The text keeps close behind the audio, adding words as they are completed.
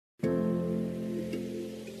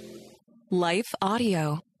Life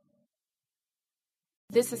Audio.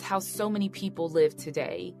 This is how so many people live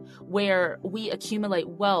today, where we accumulate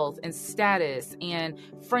wealth and status and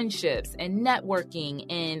friendships and networking,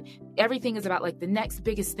 and everything is about like the next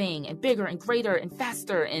biggest thing and bigger and greater and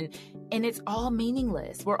faster, and it's all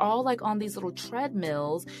meaningless. We're all like on these little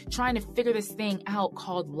treadmills trying to figure this thing out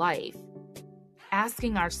called life,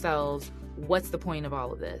 asking ourselves, what's the point of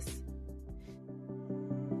all of this?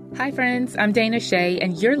 Hi friends, I'm Dana Shea,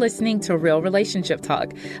 and you're listening to Real Relationship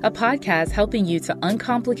Talk, a podcast helping you to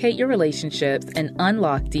uncomplicate your relationships and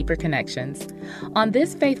unlock deeper connections. On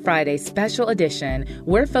this Faith Friday special edition,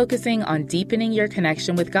 we're focusing on deepening your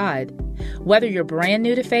connection with God. Whether you're brand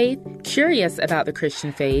new to faith, curious about the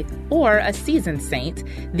Christian faith, or a seasoned saint,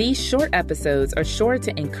 these short episodes are sure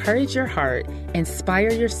to encourage your heart,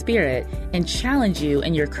 inspire your spirit, and challenge you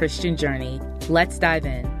in your Christian journey. Let's dive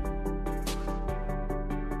in.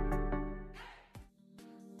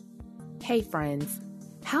 Hey friends,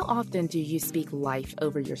 how often do you speak life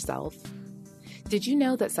over yourself? Did you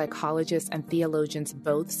know that psychologists and theologians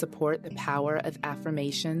both support the power of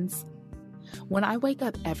affirmations? When I wake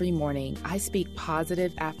up every morning, I speak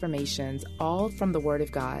positive affirmations, all from the Word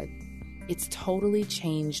of God. It's totally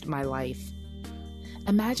changed my life.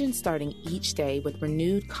 Imagine starting each day with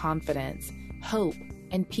renewed confidence, hope,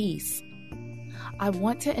 and peace. I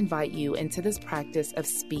want to invite you into this practice of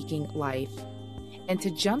speaking life. And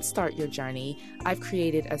to jumpstart your journey, I've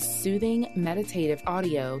created a soothing, meditative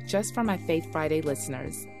audio just for my Faith Friday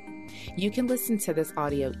listeners. You can listen to this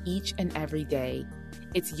audio each and every day.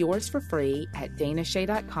 It's yours for free at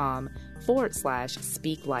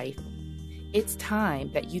danashay.com/speak life. It's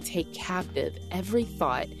time that you take captive every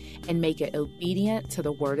thought and make it obedient to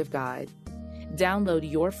the Word of God. Download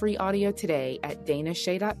your free audio today at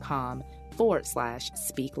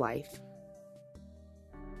danashay.com/speak life.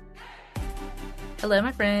 Hello,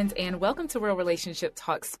 my friends, and welcome to Real Relationship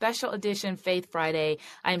Talk Special Edition Faith Friday.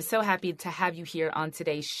 I am so happy to have you here on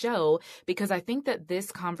today's show because I think that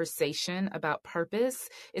this conversation about purpose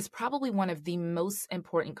is probably one of the most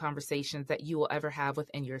important conversations that you will ever have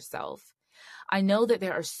within yourself. I know that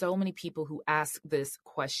there are so many people who ask this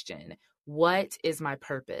question: what is my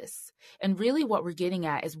purpose? And really what we're getting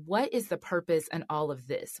at is, what is the purpose in all of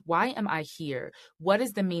this? Why am I here? What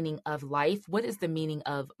is the meaning of life? What is the meaning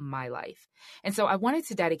of my life? And so I wanted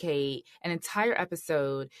to dedicate an entire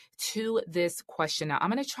episode to this question. Now,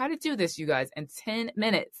 I'm going to try to do this, you guys, in 10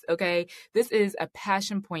 minutes, okay? This is a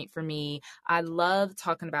passion point for me. I love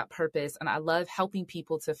talking about purpose, and I love helping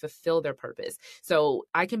people to fulfill their purpose. So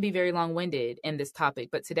I can be very long-winded in this topic,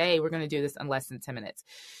 but today we're going to do this in less than 10 minutes.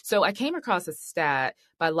 So I came across a stat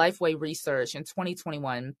by Lifeway Research in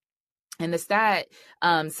 2021. And the stat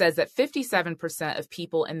says that 57% of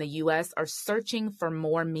people in the U.S. are searching for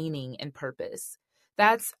more meaning and purpose.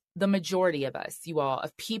 That's the majority of us, you all,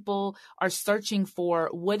 of people are searching for,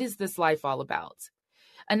 what is this life all about?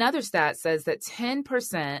 Another stat says that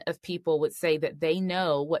 10% of people would say that they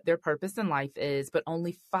know what their purpose in life is, but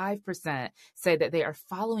only 5% say that they are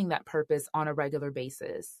following that purpose on a regular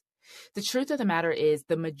basis. The truth of the matter is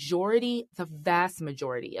the vast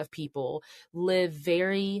majority of people live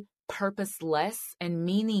very purposeless and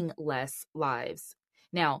meaningless lives.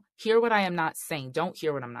 Now, hear what I am not saying. Don't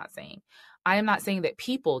hear what I'm not saying. I am not saying that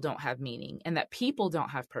people don't have meaning and that people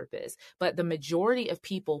don't have purpose, but the majority of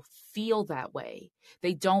people feel that way.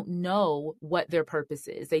 They don't know what their purpose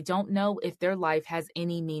is. They don't know if their life has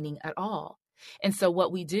any meaning at all. And so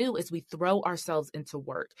what we do is we throw ourselves into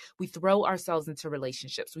work. We throw ourselves into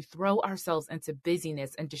relationships. We throw ourselves into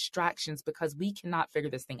busyness and distractions because we cannot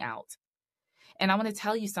figure this thing out. And I want to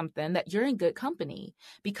tell you something, that you're in good company,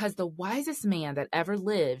 because the wisest man that ever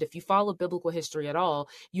lived, if you follow biblical history at all,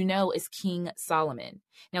 you know, is King Solomon.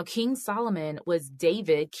 Now, King Solomon was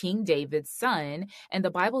King David's son, and the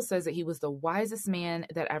Bible says that he was the wisest man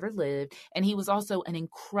that ever lived, and he was also an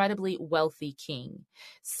incredibly wealthy king.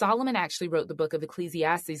 Solomon actually wrote the book of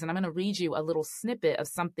Ecclesiastes, and I'm going to read you a little snippet of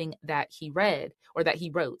something that he wrote.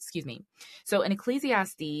 So in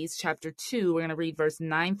Ecclesiastes chapter 2, we're going to read verse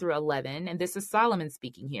 9 through 11, and this is Solomon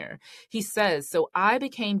speaking here. He says, "So I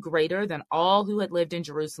became greater than all who had lived in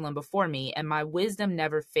Jerusalem before me, and my wisdom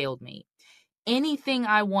never failed me. Anything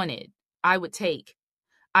I wanted, I would take.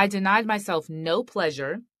 I denied myself no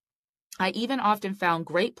pleasure. I even often found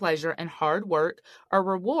great pleasure in hard work, a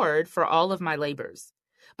reward for all of my labors.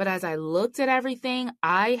 But as I looked at everything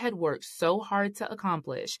I had worked so hard to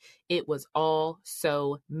accomplish, it was all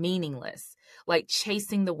so meaningless, like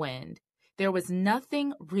chasing the wind. There was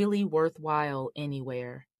nothing really worthwhile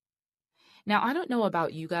anywhere." Now, I don't know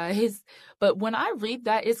about you guys, but when I read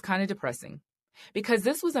that, it's kind of depressing. because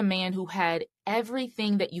this was a man who had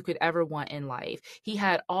everything that you could ever want in life. He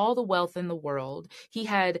had all the wealth in the world. He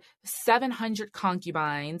had 700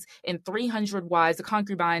 concubines and 300 wives. A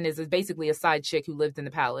concubine is basically a side chick who lived in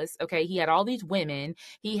the palace. Okay. He had all these women.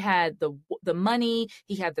 He had the money.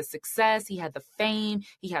 He had the success. He had the fame.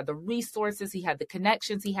 He had the resources. He had the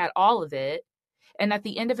connections. He had all of it. And at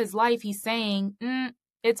the end of his life, he's saying,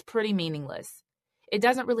 it's pretty meaningless. It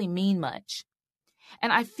doesn't really mean much.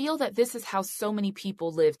 And I feel that this is how so many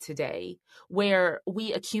people live today, where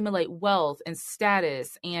we accumulate wealth and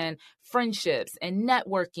status and friendships and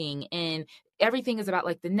networking, and everything is about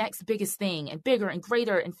like the next biggest thing and bigger and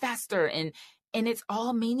greater and faster. And it's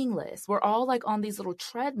all meaningless. We're all like on these little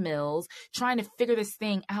treadmills trying to figure this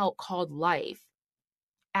thing out called life,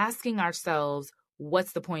 asking ourselves,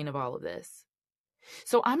 what's the point of all of this?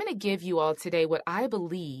 So I'm going to give you all today what I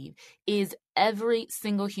believe is every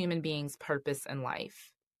single human being's purpose in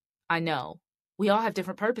life. I know we all have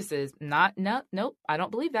different purposes. Nope, I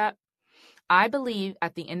don't believe that. I believe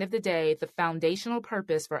at the end of the day, the foundational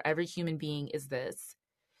purpose for every human being is this: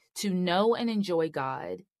 to know and enjoy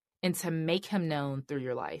God and to make him known through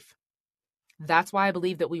your life. That's why I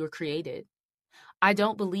believe that we were created. I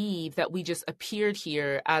don't believe that we just appeared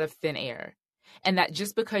here out of thin air. And that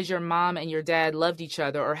just because your mom and your dad loved each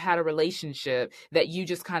other or had a relationship, that you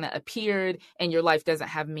just kind of appeared and your life doesn't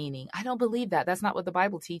have meaning. I don't believe that. That's not what the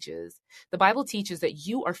Bible teaches. The Bible teaches that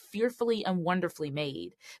you are fearfully and wonderfully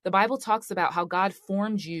made. The Bible talks about how God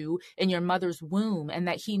formed you in your mother's womb and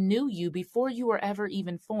that he knew you before you were ever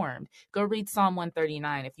even formed. Go read Psalm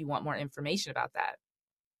 139 if you want more information about that.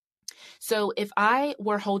 So if I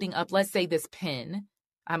were holding up, let's say this pen,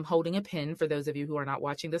 I'm holding a pen for those of you who are not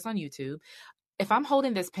watching this on YouTube. If I'm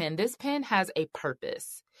holding this pen has a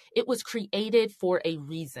purpose. It was created for a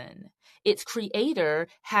reason. Its creator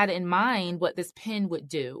had in mind what this pen would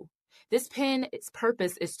do. This pen, its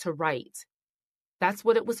purpose is to write. That's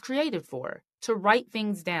what it was created for, to write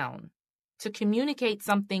things down, to communicate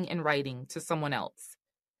something in writing to someone else.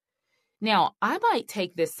 Now, I might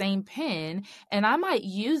take this same pen and I might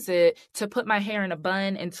use it to put my hair in a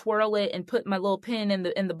bun and twirl it and put my little pen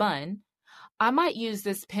in the bun. I might use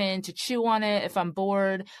this pen to chew on it if I'm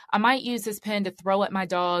bored. I might use this pen to throw at my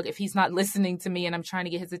dog if he's not listening to me and I'm trying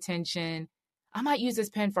to get his attention. I might use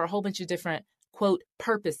this pen for a whole bunch of different, quote,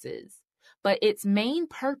 purposes. But its main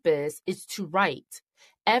purpose is to write.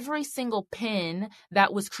 Every single pen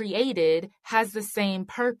that was created has the same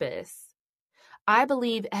purpose. I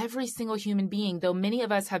believe every single human being, though many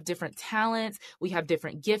of us have different talents, we have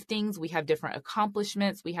different giftings, we have different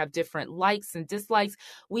accomplishments, we have different likes and dislikes,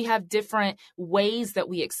 we have different ways that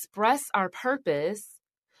we express our purpose,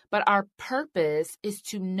 but our purpose is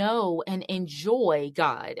to know and enjoy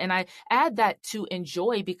God. And I add that to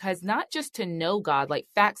enjoy because not just to know God, like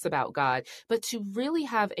facts about God, but to really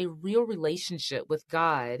have a real relationship with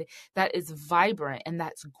God that is vibrant and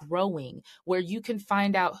that's growing, where you can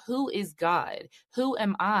find out who is God, who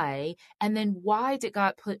am I, and then why did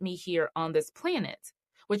God put me here on this planet?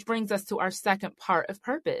 Which brings us to our second part of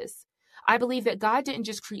purpose. I believe that God didn't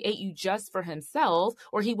just create you just for himself,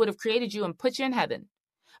 or he would have created you and put you in heaven.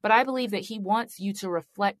 But I believe that he wants you to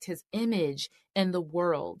reflect his image in the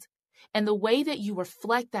world. And the way that you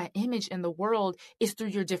reflect that image in the world is through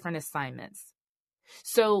your different assignments.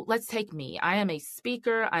 So let's take me. I am a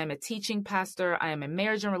speaker. I am a teaching pastor. I am a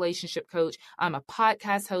marriage and relationship coach. I'm a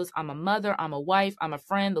podcast host. I'm a mother. I'm a wife. I'm a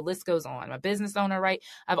friend. The list goes on. I'm a business owner, right?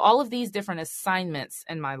 I have all of these different assignments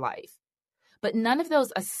in my life. But none of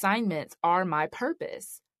those assignments are my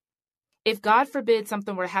purpose. If God forbid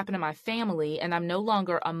something were to happen to my family and I'm no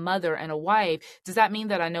longer a mother and a wife, does that mean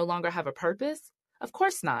that I no longer have a purpose? Of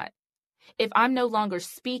course not. If I'm no longer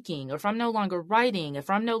speaking, or if I'm no longer writing,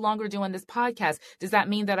 if I'm no longer doing this podcast, does that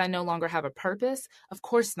mean that I no longer have a purpose? Of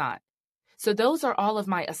course not. So those are all of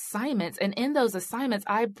my assignments. And in those assignments,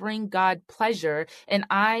 I bring God pleasure and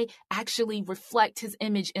I actually reflect his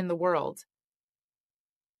image in the world.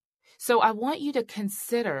 So I want you to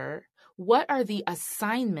consider, what are the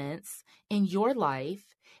assignments in your life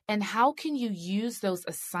and how can you use those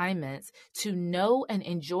assignments to know and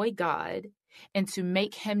enjoy God and to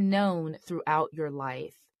make him known throughout your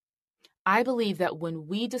life? I believe that when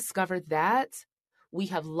we discover that, we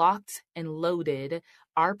have locked and loaded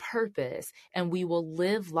our purpose and we will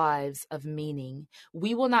live lives of meaning.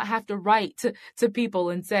 We will not have to write to people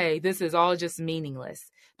and say, this is all just meaningless,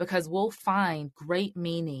 because we'll find great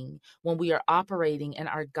meaning when we are operating in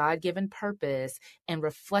our God-given purpose and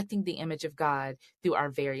reflecting the image of God through our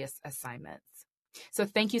various assignments. So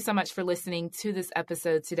thank you so much for listening to this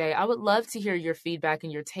episode today. I would love to hear your feedback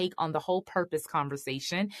and your take on the whole purpose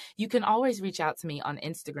conversation. You can always reach out to me on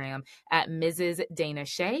Instagram at Mrs. Dana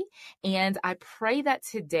Shea. And I pray that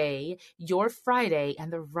today, your Friday,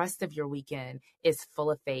 and the rest of your weekend is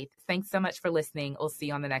full of faith. Thanks so much for listening. We'll see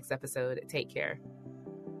you on the next episode. Take care.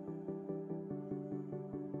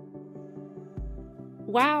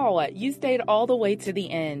 Wow, you stayed all the way to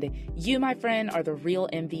the end. You, my friend, are the real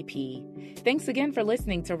MVP. Thanks again for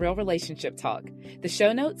listening to Real Relationship Talk. The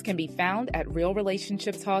show notes can be found at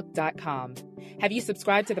realrelationshiptalk.com. Have you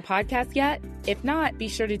subscribed to the podcast yet? If not, be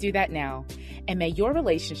sure to do that now. And may your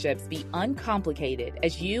relationships be uncomplicated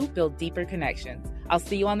as you build deeper connections. I'll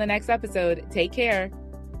see you on the next episode. Take care.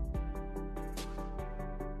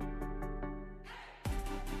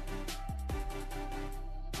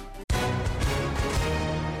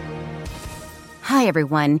 Hi,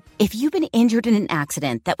 everyone. If you've been injured in an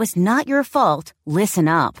accident that was not your fault, listen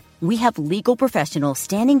up. We have legal professionals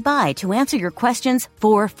standing by to answer your questions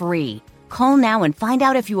for free. Call now and find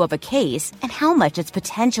out if you have a case and how much it's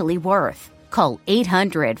potentially worth. Call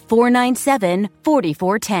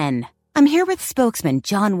 800-497-4410. I'm here with spokesman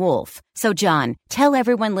John Wolf. So, John, tell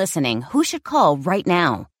everyone listening who should call right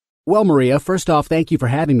now. Well, Maria, first off, thank you for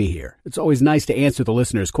having me here. It's always nice to answer the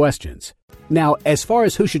listeners' questions. Now, as far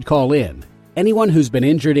as who should call in, anyone who's been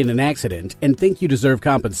injured in an accident and think you deserve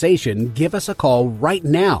compensation, give us a call right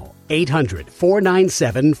now.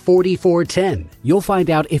 800-497-4410. You'll find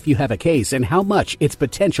out if you have a case and how much it's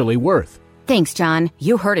potentially worth. Thanks, John.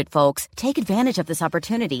 You heard it, folks. Take advantage of this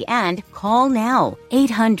opportunity and call now.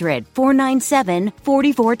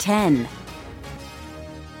 800-497-4410.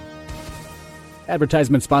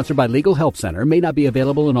 Advertisement sponsored by Legal Help Center may not be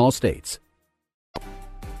available in all states.